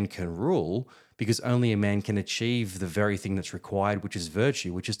a man can rule, because only a man can achieve the very thing that's required, which is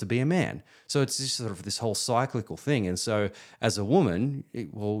virtue, which is to be a man. So it's just sort of this whole cyclical thing. And so as a woman,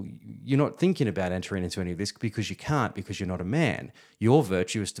 you're not thinking about entering into any of this because you can't, because you're not a man. Your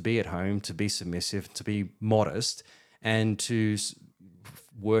virtue is to be at home, to be submissive, to be modest, and to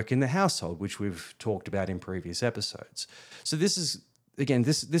work in the household, which we've talked about in previous episodes. So this is, again,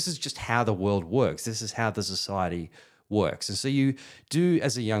 this is just how the world works. This is how the society works. And so you do,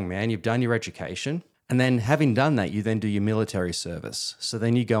 as a young man, you've done your education, and then having done that, you then do your military service. So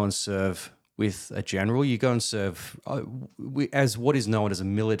then you go and serve with a general. You go and serve as what is known as a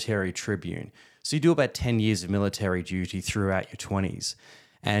military tribune. So you do about 10 years of military duty throughout your 20s.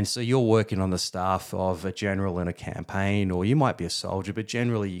 And so you're working on the staff of a general in a campaign, or you might be a soldier, but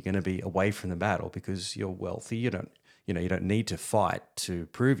generally you're going to be away from the battle because you're wealthy. You don't need to fight to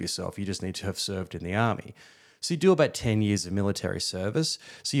prove yourself. You just need to have served in the army. So you do about 10 years of military service.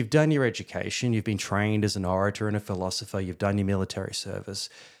 So you've done your education, you've been trained as an orator and a philosopher, you've done your military service.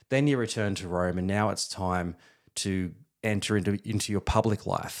 Then you return to Rome, and now it's time to enter into your public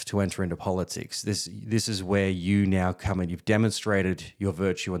life, to enter into politics. This is where you now come in. You've demonstrated your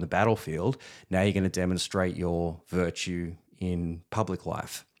virtue on the battlefield. Now you're going to demonstrate your virtue in public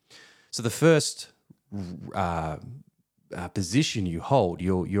life. So the first position you hold,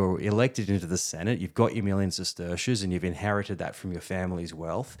 you're elected into the Senate. You've got your 1,000,000 sesterces, and you've inherited that from your family's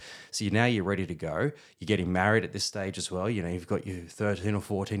wealth. So now you're ready to go. You're getting married at this stage as well. You've got your 13 or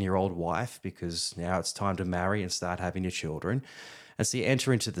 14-year-old wife, because now it's time to marry and start having your children. And so you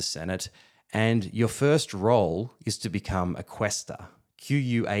enter into the Senate, and your first role is to become a quaestor,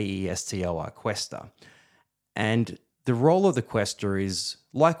 Quaestor, quaestor. And the role of the quaestor is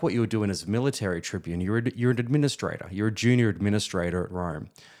like what you were doing as a military tribune. You're an administrator. You're a junior administrator at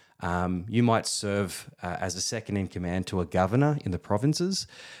Rome. You might serve as a second in command to a governor in the provinces,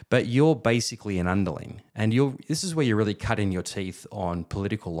 but you're basically an underling. And this is where you're really cutting your teeth on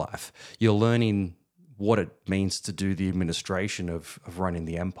political life. You're learning what it means to do the administration of running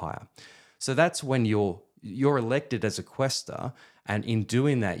the empire. So that's when you're elected as a quaestor, and in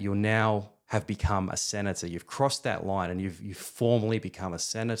doing that, you're now have become a senator. You've crossed that line, and you've formally become a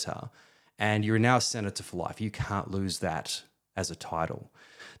senator, and you're now a senator for life. You can't lose that as a title.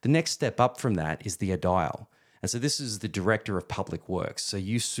 The next step up from that is the aedile. And so this is the director of public works. So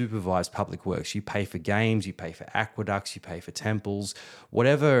you supervise public works. You pay for games, you pay for aqueducts, you pay for temples,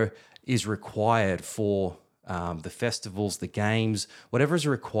 whatever is required for the festivals, the games, whatever is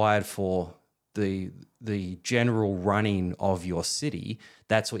required for the general running of your city,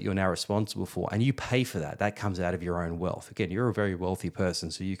 that's what you're now responsible for. And you pay for that. That comes out of your own wealth. Again, you're a very wealthy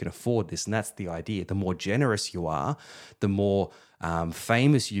person, so you can afford this. And that's the idea. The more generous you are, the more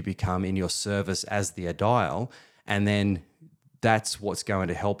famous you become in your service as the aedile. And then that's what's going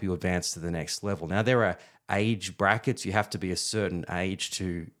to help you advance to the next level. Now, there are age brackets. You have to be a certain age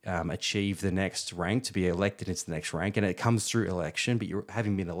to achieve the next rank, to be elected into the next rank. And it comes through election, but you're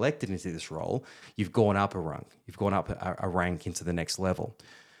having been elected into this role, you've gone up a rank. You've gone up a rank into the next level.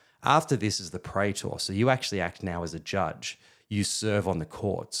 After this is the praetor. So you actually act now as a judge. You serve on the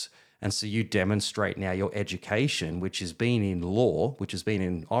courts. And so you demonstrate now your education, which has been in law, which has been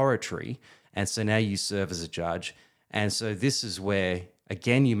in oratory. And so now you serve as a judge. And so this is where,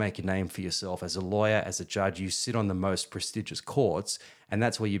 again, you make a name for yourself as a lawyer, as a judge. You sit on the most prestigious courts, and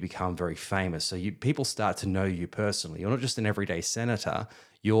that's where you become very famous. So people start to know you personally. You're not just an everyday senator,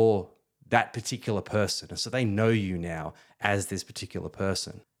 you're that particular person. And so they know you now as this particular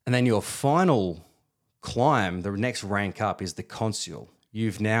person. And then your final climb, the next rank up, is the consul.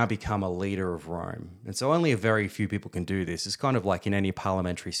 You've now become a leader of Rome. And so only a very few people can do this. It's kind of like in any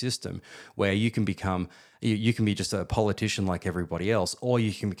parliamentary system where you can be just a politician like everybody else, or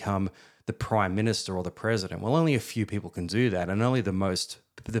you can become the prime minister or the president. Well, only a few people can do that. And only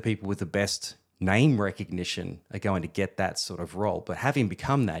the people with the best name recognition are going to get that sort of role. But having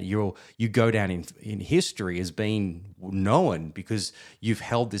become that, you go down in history as being known because you've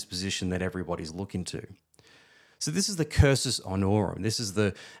held this position that everybody's looking to. So this is the cursus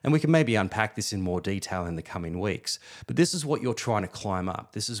honorum. And we can maybe unpack this in more detail in the coming weeks, but this is what you're trying to climb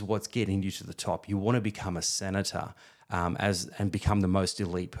up. This is what's getting you to the top. You want to become a senator and become the most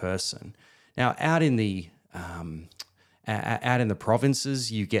elite person. Now, out in the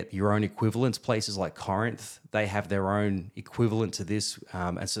provinces, you get your own equivalents. Places like Corinth, they have their own equivalent to this.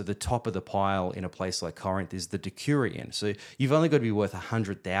 And so the top of the pile in a place like Corinth is the decurion. So you've only got to be worth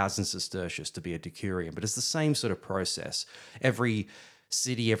 100,000 sestertius to be a decurion, but it's the same sort of process. Every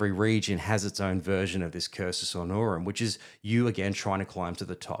city, every region has its own version of this cursus honorum, which is you, again, trying to climb to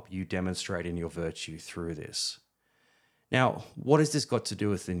the top. You demonstrating your virtue through this. Now, what has this got to do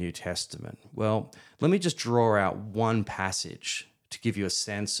with the New Testament? Well, let me just draw out one passage to give you a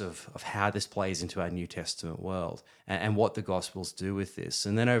sense of how this plays into our New Testament world and what the Gospels do with this.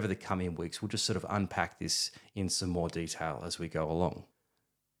 And then over the coming weeks, we'll just sort of unpack this in some more detail as we go along.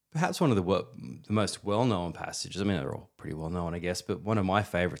 Perhaps one of the most well-known passages, I mean, they're all pretty well-known, I guess, but one of my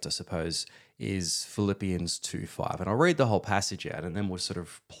favorites, I suppose, is Philippians 2:5. And I'll read the whole passage out, and then we'll sort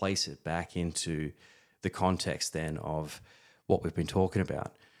of place it back into the context then of what we've been talking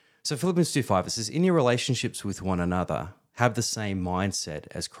about. So Philippians 2:5, it says, "In your relationships with one another, have the same mindset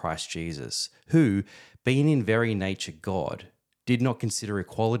as Christ Jesus, who, being in very nature God, did not consider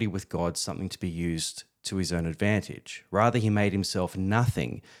equality with God something to be used to his own advantage. Rather, he made himself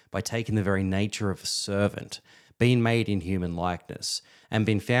nothing by taking the very nature of a servant, being made in human likeness, and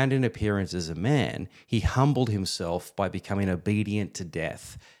being found in appearance as a man, he humbled himself by becoming obedient to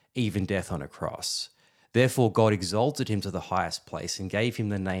death, even death on a cross. Therefore, God exalted him to the highest place and gave him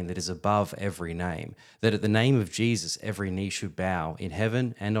the name that is above every name, that at the name of Jesus every knee should bow in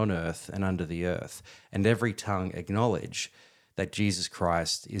heaven and on earth and under the earth, and every tongue acknowledge that Jesus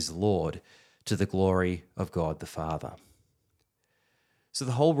Christ is Lord, to the glory of God the Father." So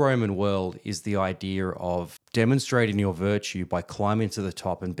the whole Roman world is the idea of demonstrating your virtue by climbing to the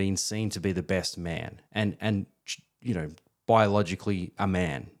top and being seen to be the best man, and biologically a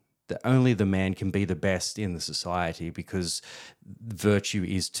man. That only the man can be the best in the society because virtue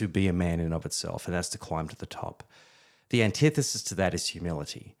is to be a man in and of itself, and that's to climb to the top. The antithesis to that is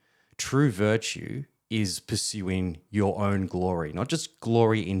humility. True virtue is pursuing your own glory, not just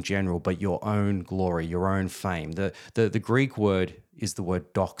glory in general, but your own glory, your own fame. The Greek word is the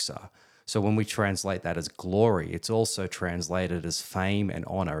word doxa. So when we translate that as glory, it's also translated as fame and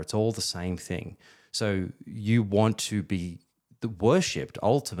honor. It's all the same thing. So you want to be worshipped.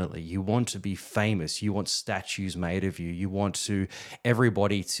 Ultimately, you want to be famous. You want statues made of you. You want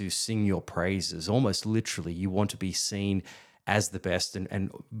everybody to sing your praises. Almost literally, you want to be seen as the best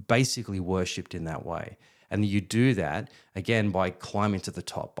and basically worshipped in that way. And you do that, again, by climbing to the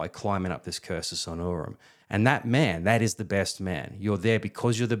top, by climbing up this cursus honorum. And that man, that is the best man. You're there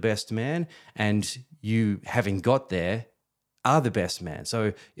because you're the best man, and you, having got there, are the best man.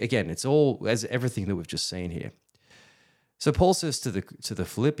 So again, it's all as everything that we've just seen here. So Paul says to the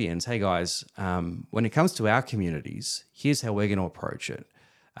Philippians, hey guys, when it comes to our communities, here's how we're going to approach it.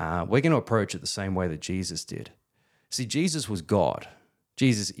 We're going to approach it the same way that Jesus did. See, Jesus was God.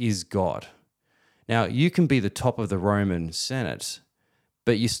 Jesus is God. Now, you can be the top of the Roman Senate,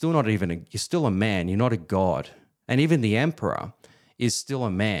 but you're still you're still a man. You're not a god. And even the emperor is still a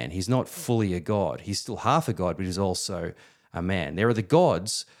man. He's not fully a god. He's still half a god, but he's also a man. There are the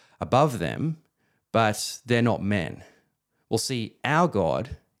gods above them, but they're not men. Well, see, our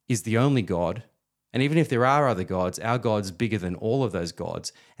God is the only God. And even if there are other gods, our God's bigger than all of those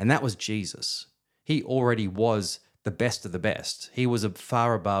gods. And that was Jesus. He already was the best of the best. He was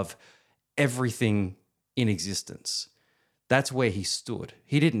far above everything in existence. That's where he stood.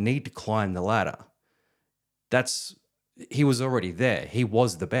 He didn't need to climb the ladder. He was already there. He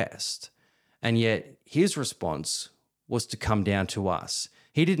was the best. And yet his response was to come down to us.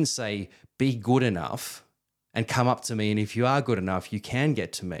 He didn't say, be good enough and come up to me. And if you are good enough, you can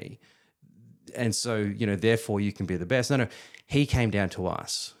get to me. And so, therefore you can be the best. No, he came down to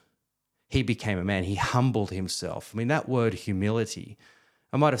us. He became a man. He humbled himself. I mean, that word humility,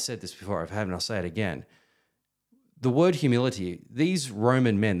 I might have said this before, I haven't, I'll say it again. The word humility, these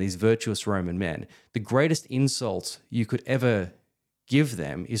Roman men, these virtuous Roman men, the greatest insult you could ever give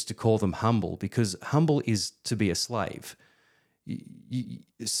them is to call them humble, because humble is to be a slave.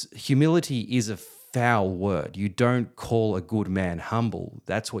 Humility is a foul word. You don't call a good man humble.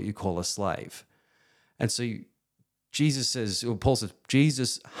 That's what you call a slave. And so Paul says,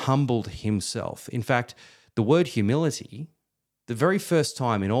 Jesus humbled himself. In fact, the word humility, the very first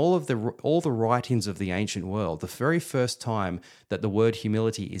time in all the writings of the ancient world, the very first time that the word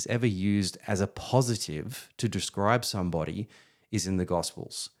humility is ever used as a positive to describe somebody is in the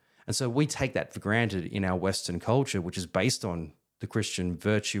Gospels. And so we take that for granted in our Western culture, which is based on the Christian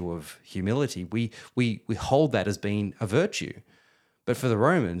virtue of humility. We hold that as being a virtue. But for the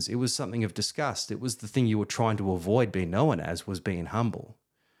Romans, it was something of disgust. It was the thing you were trying to avoid being known as, was being humble.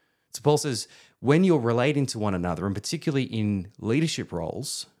 So Paul says, when you're relating to one another, and particularly in leadership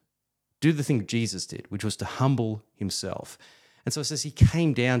roles, do the thing Jesus did, which was to humble himself. And so it says he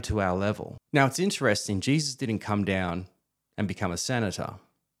came down to our level. Now, it's interesting, Jesus didn't come down and become a senator,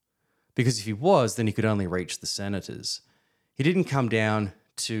 because if he was, then he could only reach the senators. He didn't come down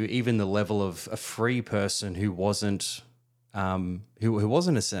to even the level of a free person who wasn't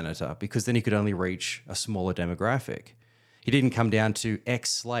a senator, because then he could only reach a smaller demographic. He didn't come down to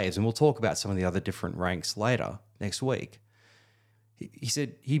ex-slaves, and we'll talk about some of the other different ranks later next week. He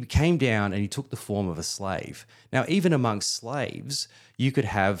said he came down and he took the form of a slave. Now, even amongst slaves, you could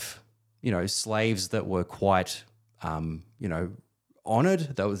have, slaves that were quite,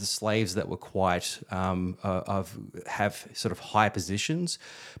 honored. There were the slaves that were quite have sort of high positions,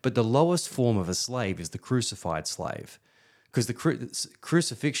 but the lowest form of a slave is the crucified slave, because the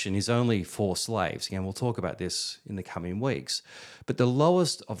crucifixion is only for slaves. Again, we'll talk about this in the coming weeks. But the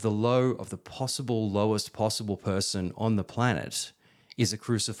lowest of the low of the lowest possible person on the planet is a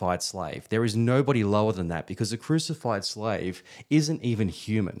crucified slave. There is nobody lower than that, because a crucified slave isn't even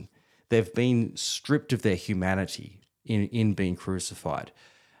human. They've been stripped of their humanity in being crucified.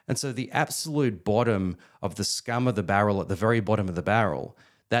 And so the absolute bottom of the scum of the barrel, at the very bottom of the barrel,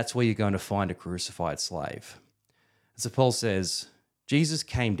 that's where you're going to find a crucified slave. So Paul says, Jesus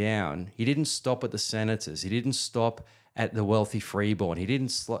came down. He didn't stop at the senators. He didn't stop at the wealthy freeborn. He didn't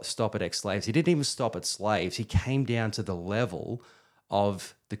stop at ex-slaves. He didn't even stop at slaves. He came down to the level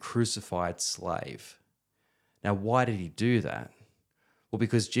of the crucified slave. Now, why did he do that? Well,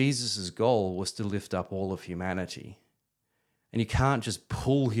 because Jesus' goal was to lift up all of humanity. And you can't just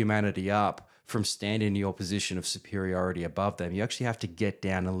pull humanity up from standing in your position of superiority above them. You actually have to get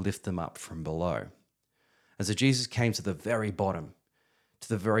down and lift them up from below. And so Jesus came to the very bottom, to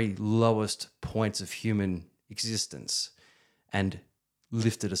the very lowest points of human existence, and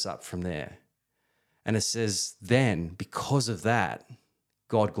lifted us up from there. And it says then, because of that,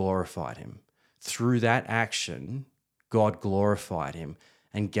 God glorified him. Through that action, God glorified him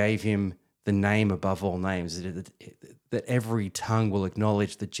and gave him the name above all names, that every tongue will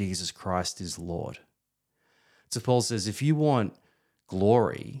acknowledge that Jesus Christ is Lord. So Paul says, if you want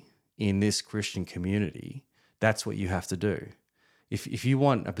glory in this Christian community, that's what you have to do. If you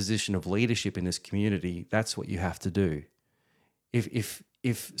want a position of leadership in this community, that's what you have to do. If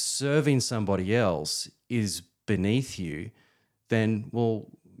serving somebody else is beneath you, then, well,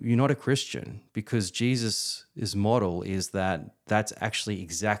 you're not a Christian, because Jesus' model is that that's actually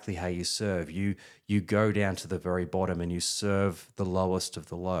exactly how you serve. You go down to the very bottom and you serve the lowest of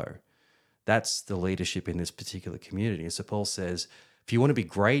the low. That's the leadership in this particular community. And so Paul says, if you want to be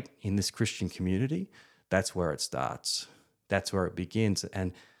great in this Christian community, that's where it starts. That's where it begins.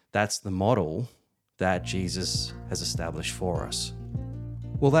 And that's the model that Jesus has established for us.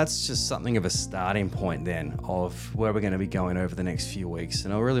 Well, that's just something of a starting point then of where we're going to be going over the next few weeks.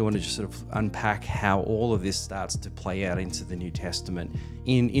 And I really want to just sort of unpack how all of this starts to play out into the New Testament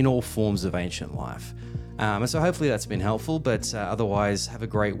in all forms of ancient life. And so hopefully that's been helpful, but otherwise have a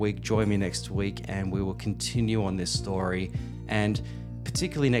great week. Join me next week and we will continue on this story. And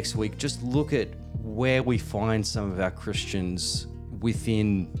particularly next week, just look at where we find some of our Christians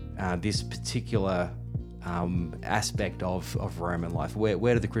within this particular aspect of Roman life.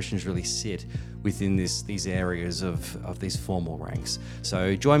 Where do the Christians really sit within these areas of these formal ranks?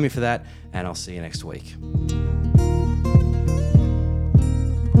 So join me for that, and I'll see you next week.